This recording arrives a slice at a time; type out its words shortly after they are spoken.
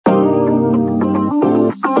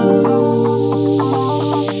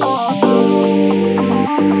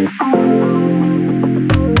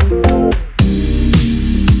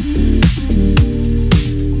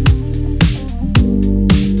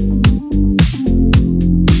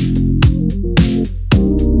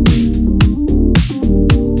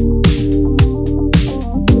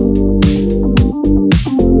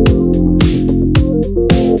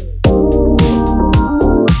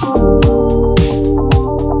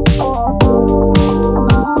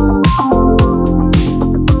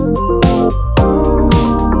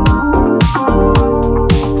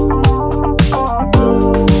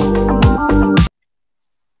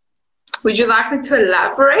Would you like me to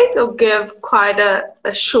elaborate or give quite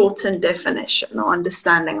a shortened definition or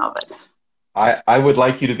understanding of it? I would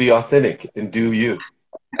like you to be authentic and do you.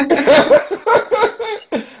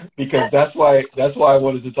 Because that's why I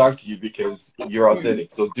wanted to talk to you, because you're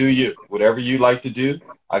authentic. So do you. Whatever you like to do,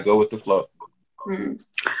 I go with the flow.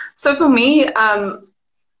 So for me,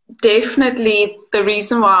 definitely the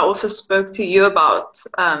reason why I also spoke to you about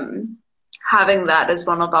having that as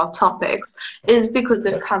one of our topics is because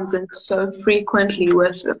it comes in so frequently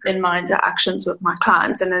in my interactions with my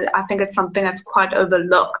clients, and I think it's something that's quite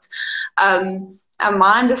overlooked. And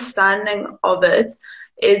my understanding of it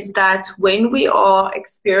is that when we are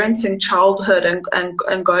experiencing childhood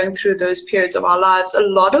and going through those periods of our lives, a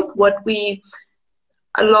lot of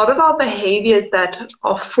our behaviors that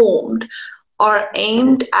are formed are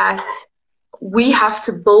aimed at, we have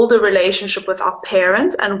to build a relationship with our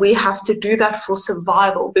parent, and we have to do that for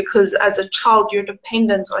survival, because as a child you're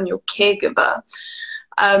dependent on your caregiver,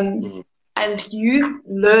 and you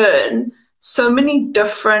learn so many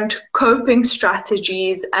different coping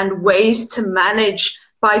strategies and ways to manage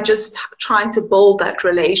by just trying to build that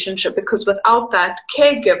relationship, because without that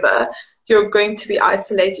caregiver you're going to be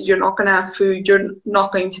isolated, you're not going to have food, you're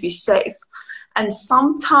not going to be safe. And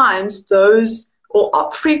sometimes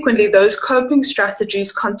frequently those coping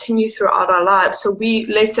strategies continue throughout our lives. So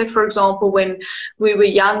let's say, for example, when we were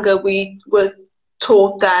younger, we were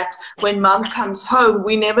taught that when mum comes home,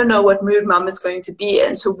 we never know what mood mum is going to be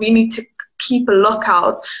in. So we need to keep a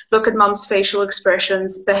lookout, look at mum's facial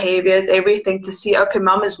expressions, behaviors, everything, to see, okay,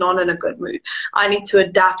 mum is not in a good mood. I need to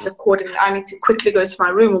adapt accordingly. I need to quickly go to my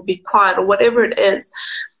room or be quiet or whatever it is.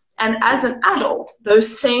 And as an adult,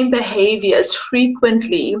 those same behaviors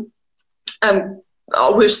frequently,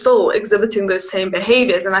 we're still exhibiting those same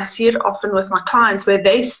behaviors. And I see it often with my clients where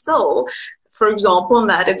they still, for example, in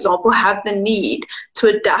that example, have the need to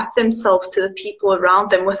adapt themselves to the people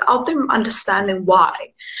around them without them understanding why.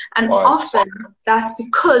 And often that's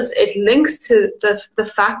because it links to the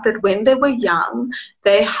fact that when they were young,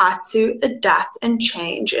 they had to adapt and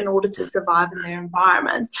change in order to survive in their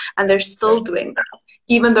environment. And they're still doing that.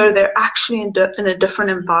 Even though they're actually in a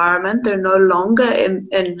different environment, they're no longer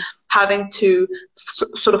in having to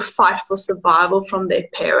sort of fight for survival from their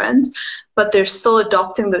parents, but they're still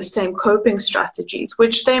adopting those same coping strategies,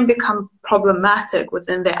 which then become problematic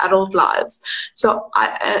within their adult lives. So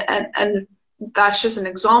and that's just an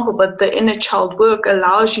example, but the inner child work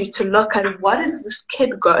allows you to look at, what is this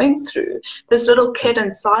kid going through? This little kid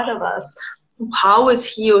inside of us, how is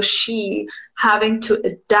he or she having to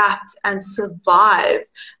adapt and survive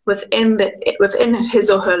within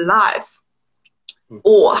his or her life?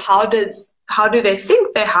 Or how do they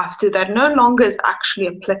think they have to, that no longer is actually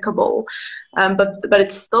applicable, but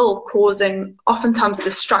it's still causing oftentimes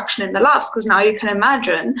destruction in their lives? Because now you can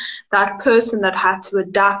imagine that person that had to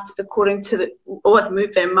adapt according to what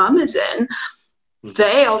mood their mum is in,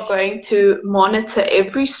 they are going to monitor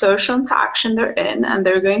every social interaction they're in, and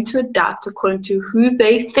they're going to adapt according to who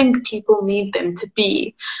they think people need them to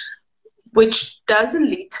be, which doesn't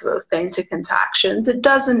lead to authentic interactions. It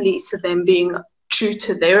doesn't lead to them being true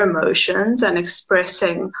to their emotions and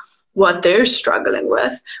expressing what they're struggling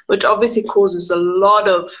with, which obviously causes a lot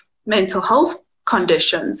of mental health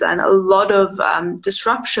conditions and a lot of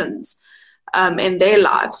disruptions in their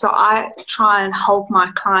lives. So I try and help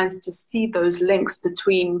my clients to see those links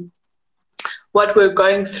between what we're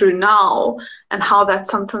going through now and how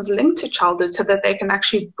that's sometimes linked to childhood, so that they can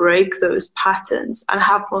actually break those patterns and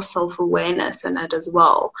have more self-awareness in it as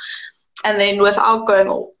well. And then, without going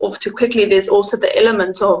off too quickly, there's also the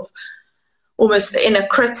element of almost the inner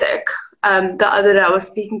critic. The other day I was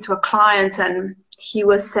speaking to a client, and he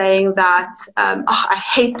was saying that, I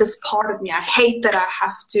hate this part of me. I hate that I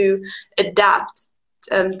have to adapt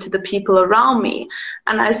to the people around me.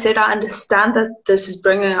 And I said, I understand that this is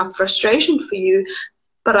bringing up frustration for you,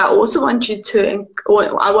 but I also want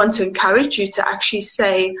I want to encourage you to actually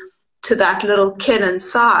say to that little kid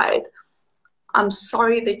inside, I'm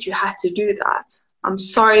sorry that you had to do that. I'm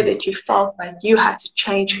sorry that you felt like you had to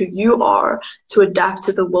change who you are to adapt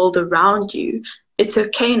to the world around you. It's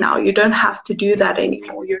okay now. You don't have to do that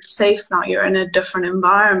anymore. You're safe now. You're in a different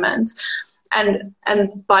environment. And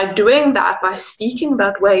by doing that, by speaking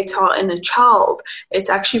that way to our inner child, it's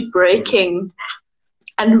actually breaking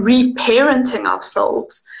and reparenting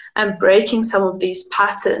ourselves and breaking some of these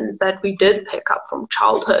patterns that we did pick up from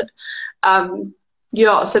childhood.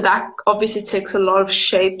 So that obviously takes a lot of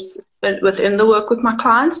shapes within the work with my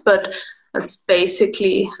clients, but that's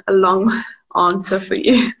basically a long answer for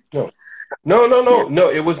you. No,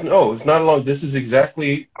 it's not long. This is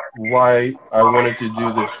exactly why I wanted to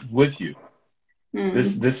do this with you. Mm.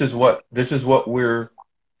 This is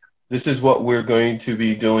what we're going to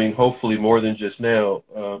be doing, hopefully more than just now,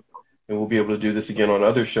 and we'll be able to do this again on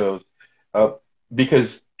other shows, uh,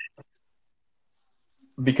 because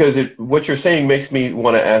what you're saying makes me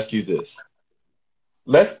want to ask you this.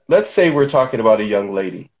 Let's say we're talking about a young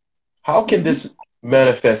lady. How can this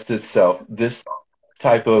manifest itself? This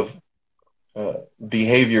type of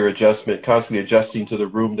behavior adjustment, constantly adjusting to the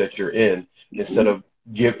room that you're in, instead of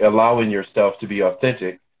allowing yourself to be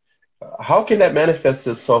authentic. How can that manifest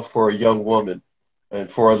itself for a young woman and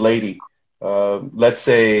for a lady? Let's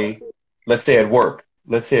say at work.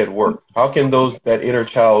 How can that inner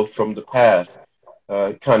child from the past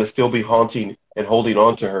kind of still be haunting and holding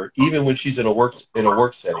on to her, even when she's in a work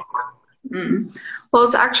setting? Mm. Well,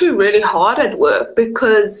 it's actually really hard at work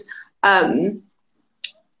because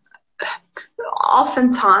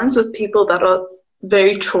oftentimes with people that are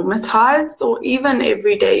very traumatized, or even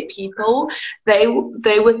everyday people, they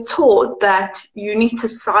were taught that you need to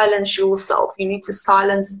silence yourself, you need to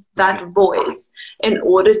silence that voice in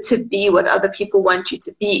order to be what other people want you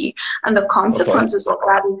to be. And the consequences of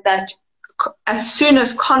that is that as soon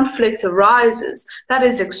as conflict arises, that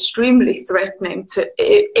is extremely threatening to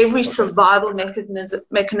every survival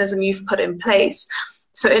mechanism you've put in place.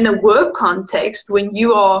 So in a work context, when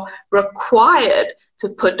you are required to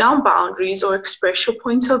put down boundaries or express your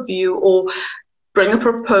point of view or bring a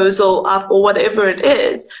proposal up or whatever it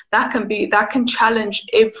is, that can challenge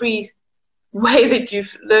every way that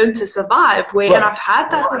you've learned to survive. And I've had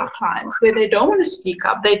that with clients where they don't want to speak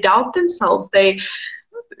up, they doubt themselves,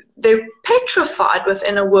 they're petrified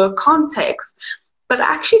within a work context. But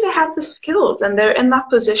actually they have the skills and they're in that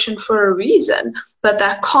position for a reason, but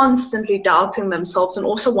they're constantly doubting themselves and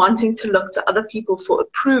also wanting to look to other people for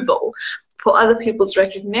approval, for other people's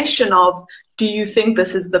recognition of, do you think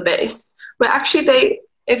this is the best? Where actually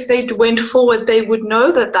if they went forward, they would know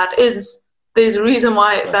that there's a reason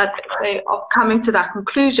why that they are coming to that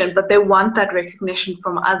conclusion, but they want that recognition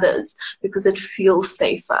from others because it feels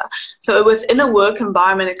safer. So within a work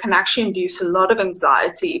environment, it can actually induce a lot of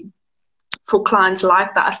anxiety for clients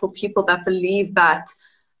like that, for people that believe that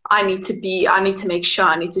I need to make sure,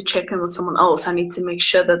 I need to check in with someone else, I need to make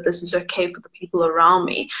sure that this is okay for the people around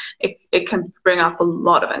me. It can bring up a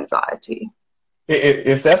lot of anxiety.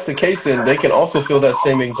 If that's the case, then they can also feel that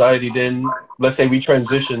same anxiety. Then let's say we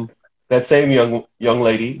transition that same young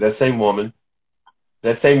lady, that same woman,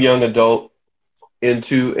 that same young adult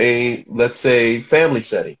into a, let's say, family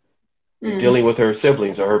setting, dealing with her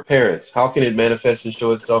siblings or her parents. How can it manifest and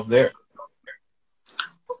show itself there?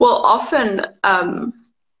 Well, often,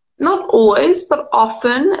 not always, but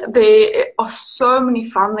often there are so many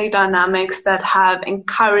family dynamics that have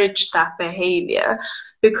encouraged that behavior,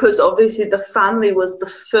 because obviously the family was the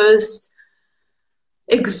first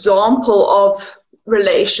example of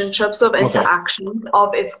relationships, of interaction,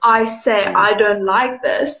 of if I say I don't like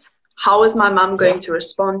this, how is my mom going to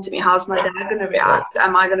respond to me? How's my dad going to react?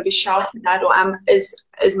 Am I going to be shouted at, or is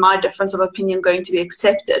my difference of opinion going to be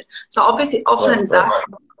accepted? So obviously often that's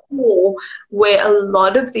where a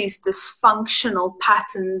lot of these dysfunctional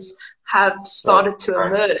patterns have started to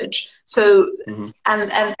emerge. So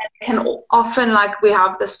and can often, like, we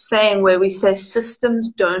have this saying where we say systems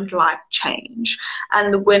don't like change.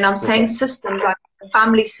 And when I'm saying systems, like the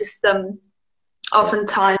family system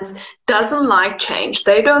oftentimes doesn't like change.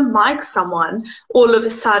 They don't like someone all of a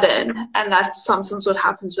sudden, and that's sometimes what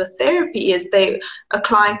happens with therapy is a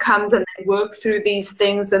client comes and they work through these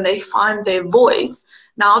things and they find their voice.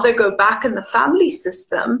 Now they go back in the family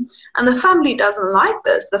system, and the family doesn't like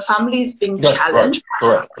this. The family is being challenged.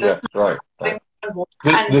 Correct. Yes, right.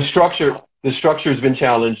 The structure has been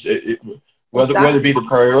challenged. Whether it be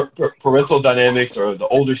the parental dynamics or the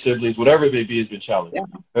older siblings, whatever it may be, has been challenged.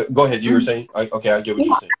 Go ahead. You were saying? Okay, I get what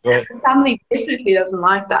you're saying. Go ahead. The family definitely doesn't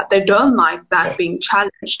like that. They don't like that being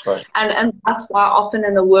challenged. And that's why often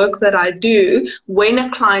in the work that I do, when a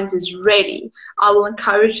client is ready, I will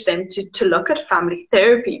encourage them to look at family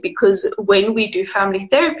therapy, because when we do family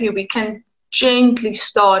therapy, we can gently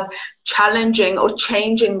start challenging or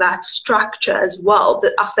changing that structure as well,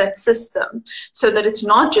 of that system, so that it's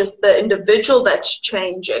not just the individual that's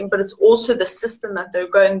changing, but it's also the system that they're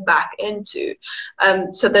going back into,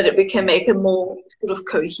 so that we can make it more sort of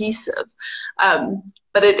cohesive.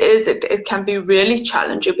 But it can be really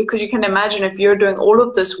challenging, because you can imagine if you're doing all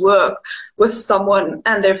of this work with someone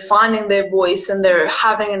and they're finding their voice and they're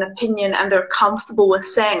having an opinion and they're comfortable with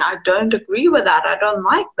saying, I don't agree with that, I don't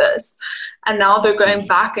like this. And now they're going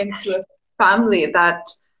back into a family that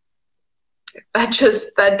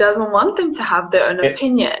doesn't want them to have their own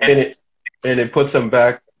opinion. And it puts them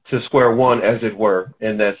back to square one, as it were,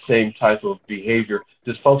 in that same type of behavior,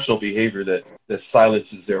 dysfunctional behavior that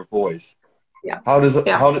silences their voice. Yeah. How does a,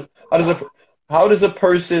 Yeah. how does a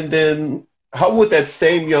person then, how would that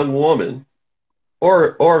same young woman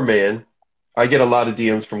or man, I get a lot of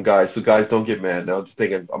DMs from guys, so guys, don't get mad now. I'm just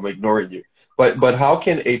thinking I'm ignoring you. But how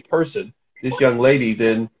can a person, this young lady,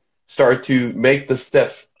 then start to make the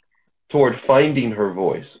steps toward finding her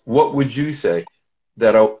voice? What would you say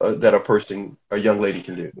that a person, a young lady,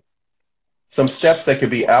 can do? Some steps that could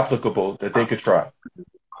be applicable that they could try.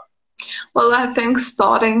 Well, I think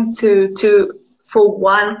starting to for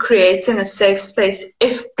one, creating a safe space,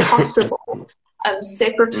 if possible,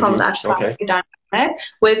 separate from that family dynamic,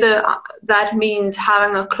 whether that means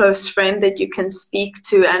having a close friend that you can speak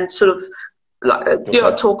to and sort of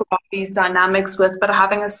talk about these dynamics with, but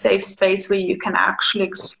having a safe space where you can actually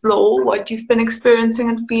explore what you've been experiencing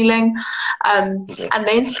and feeling, and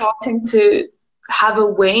then starting to have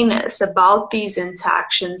awareness about these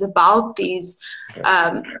interactions, about these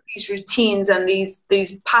routines and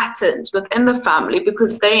these patterns within the family,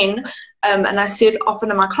 because then, and I see it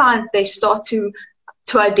often in my clients, they start to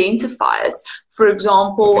identify it. For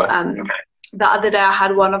example, the other day I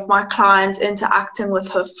had one of my clients interacting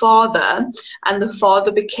with her father, and the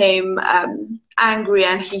father became angry,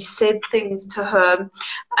 and he said things to her,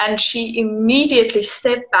 and she immediately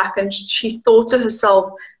stepped back and she thought to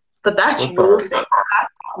herself, but that's your thing,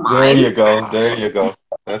 that's mine. There you go.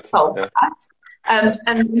 That's and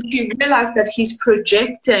she realized that he's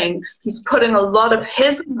projecting, he's putting a lot of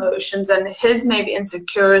his emotions and his maybe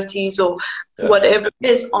insecurities or whatever it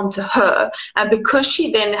is onto her. And because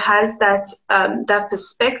she then has that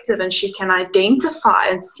perspective, and she can identify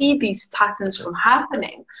and see these patterns from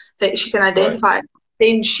happening, that she can identify,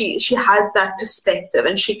 then she has that perspective,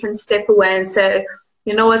 and she can step away and say,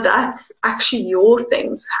 you know what, that's actually your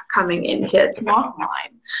things coming in here, it's not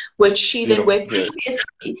mine. Which she then, where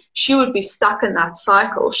previously she would be stuck in that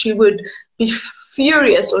cycle, she would be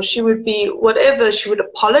furious, or she would be whatever, she would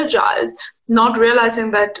apologize, not realizing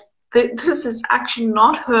that this is actually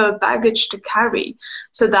not her baggage to carry.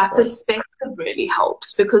 So that perspective really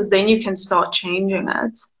helps, because then you can start changing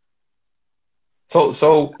it.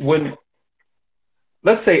 So when,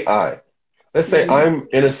 let's say I'm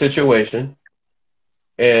in a situation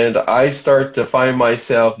and I start to find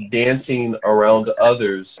myself dancing around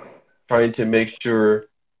others, trying to make sure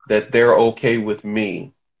that they're okay with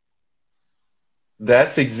me.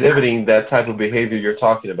 That's exhibiting that type of behavior you're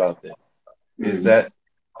talking about then. Is that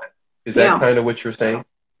kind of what you're saying?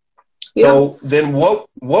 Yeah. So then what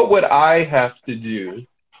would I have to do?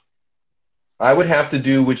 I would have to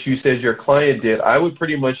do what you said your client did. I would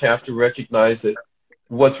pretty much have to recognize that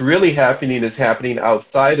what's really happening is happening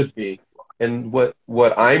outside of me. And what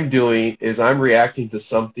I'm doing is I'm reacting to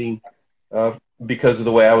something because of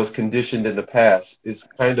the way I was conditioned in the past, is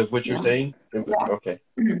kind of what you're saying? Okay.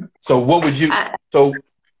 So what would you, so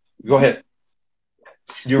go ahead.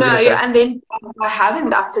 And then by having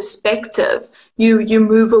that perspective, you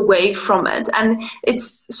move away from it. And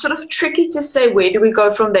it's sort of tricky to say where do we go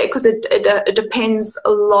from there, because it depends a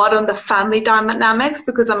lot on the family dynamics,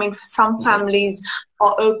 because I mean, for some families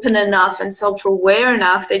are open enough and self-aware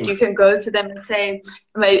enough that you can go to them and say,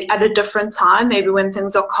 maybe at a different time, maybe when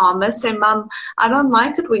things are calmer, say, Mom, I don't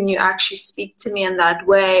like it when you actually speak to me in that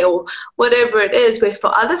way, or whatever it is. Where for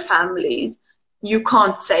other families, you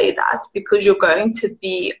can't say that, because you're going to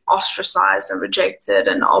be ostracized and rejected,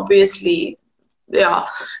 and obviously,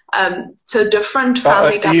 so different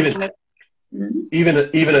family dynamics.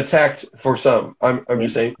 Even attacked for some. I'm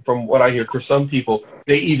just saying, from what I hear, for some people,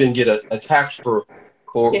 they even get attacked for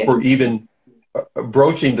even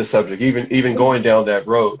broaching the subject, even going down that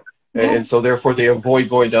road, and so therefore they avoid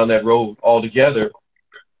going down that road altogether.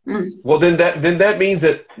 Well, then that means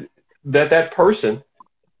that person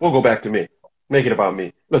will go back to me. Make it about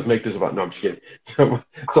me. Let's make this about. No, I'm just kidding.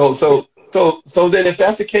 So then, if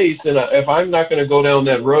that's the case, and if I'm not going to go down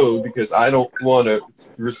that road because I don't want to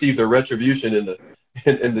receive the retribution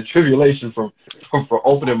and the tribulation from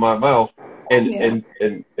opening my mouth and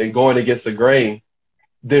going against the grain,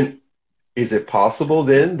 then is it possible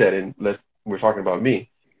then that unless we're talking about me,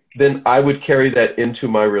 then I would carry that into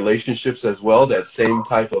my relationships as well? That same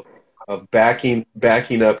type of backing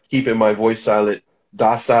up, keeping my voice silent,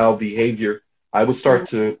 docile behavior. I would start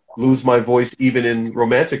to lose my voice even in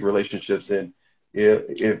romantic relationships. And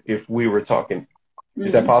if we were talking,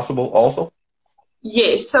 is that possible also?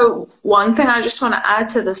 Yeah. So one thing I just want to add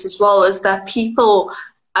to this as well is that people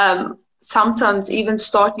sometimes even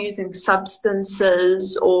start using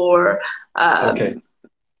substances or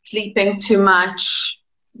sleeping too much,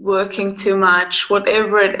 working too much,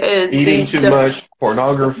 whatever it is. Eating too much,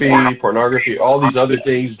 pornography, all these other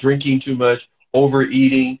things, drinking too much,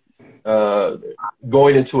 overeating,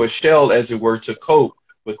 going into a shell, as it were, to cope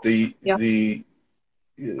with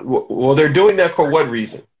well, they're doing that for what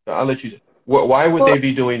reason? I'll let you say. Why would they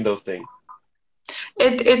be doing those things?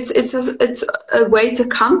 It's a way to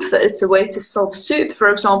comfort. It's a way to self-soothe. For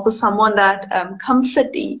example, someone that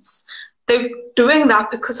comfort eats, they're doing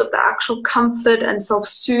that because of the actual comfort and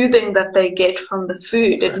self-soothing that they get from the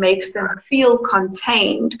food. It makes them feel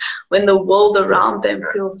contained when the world around them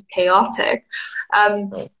feels chaotic.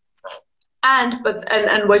 And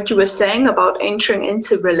what you were saying about entering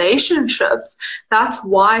into relationships, that's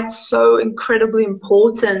why it's so incredibly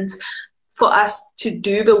important for us to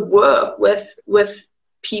do the work with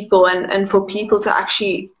people and for people to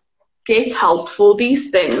actually get help for these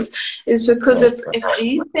things, is because if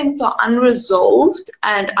these things are unresolved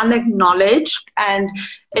and unacknowledged, and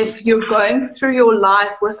if you're going through your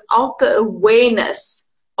life without the awareness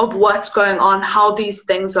of what's going on, how these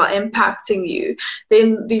things are impacting you,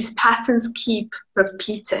 then these patterns keep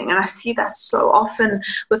repeating. And I see that so often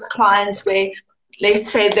with clients where, let's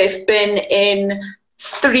say, they've been in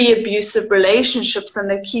 3 abusive relationships and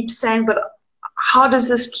they keep saying, but how does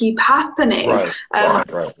this keep happening? Right.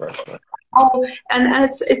 Oh, and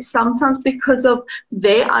it's sometimes because of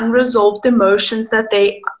their unresolved emotions that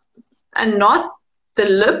they, and not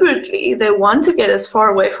deliberately, they want to get as far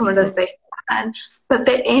away from it as they can, but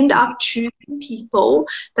they end up choosing people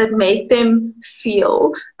that make them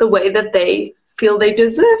feel the way that they feel they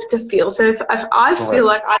deserve to feel. So if I feel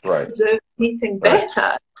like I don't deserve anything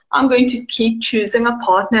better, I'm going to keep choosing a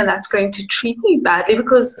partner that's going to treat me badly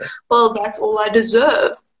because, well, that's all I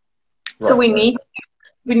deserve. So we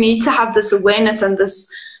need to have this awareness and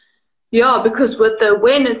this, because with the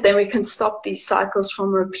awareness, then we can stop these cycles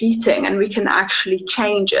from repeating and we can actually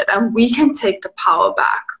change it and we can take the power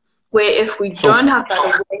back. Where if we don't have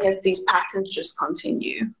that awareness, these patterns just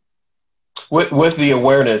continue. With the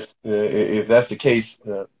awareness, if that's the case,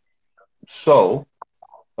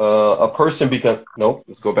 a person becomes,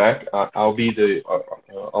 let's go back. I'll be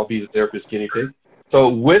the therapist guinea pig. So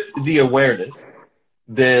with the awareness,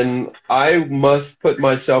 then I must put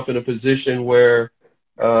myself in a position where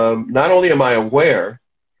not only am I aware,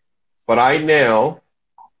 but I now,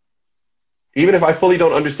 even if I fully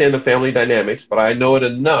don't understand the family dynamics, but I know it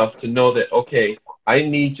enough to know that, okay, I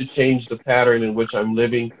need to change the pattern in which I'm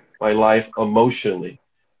living my life emotionally.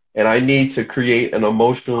 And I need to create an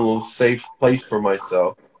emotional safe place for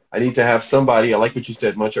myself. I need to have somebody, I like what you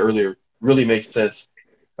said much earlier, really makes sense,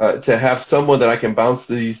 to have someone that I can bounce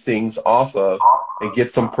these things off of and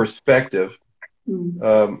get some perspective.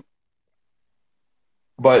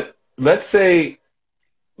 But let's say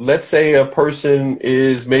a person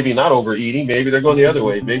is maybe not overeating, maybe they're going the other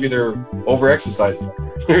way, maybe they're over-exercising,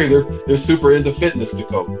 they're super into fitness to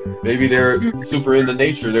cope, maybe they're super into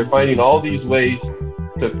nature, they're finding all these ways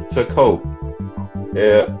to cope.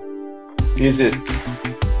 Is it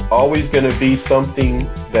always going to be something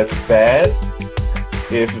that's bad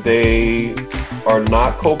if they are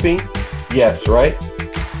not coping? Yes, right?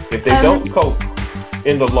 If they don't cope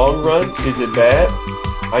in the long run, is it bad?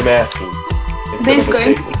 I'm asking. There's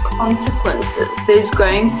going to be consequences. There's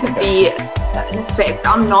going to be an effect.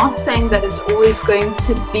 I'm not saying that it's always going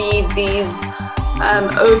to be these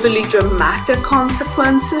overly dramatic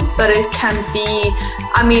consequences, but it can be,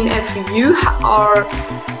 I mean, if you are,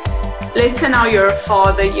 let's say now you're a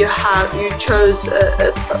father, you chose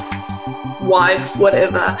a wife,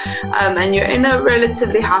 whatever, and you're in a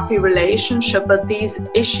relatively happy relationship, but these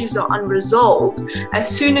issues are unresolved. As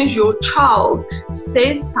soon as your child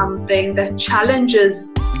says something that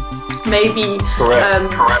challenges maybe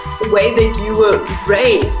the way that you were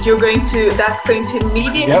raised, that's going to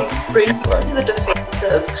immediately bring you to the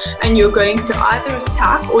defensive, and you're going to either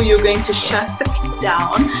attack or you're going to shut the kid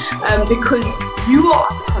down because you are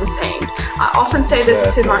uncontained. I often say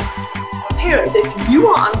this to my parents: if you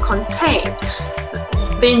are uncontained,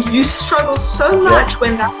 then you struggle so much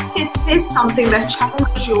when that kid says something that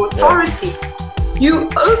challenges your authority. You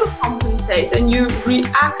overcompensate and you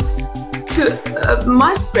react to a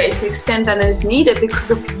much greater extent than is needed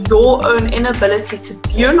because of your own inability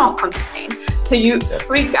you're not contained. So you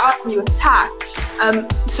freak out and you attack.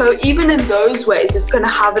 So even in those ways, it's going to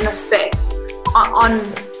have an effect on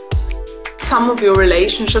some of your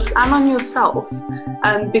relationships and on yourself,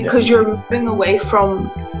 because you're moving away from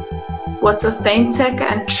what's authentic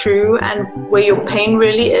and true and where your pain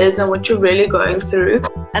really is and what you're really going through.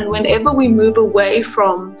 And whenever we move away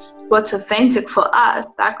from what's authentic for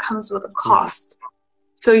us, that comes with a cost.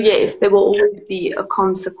 So yes, there will always be a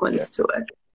consequence to it.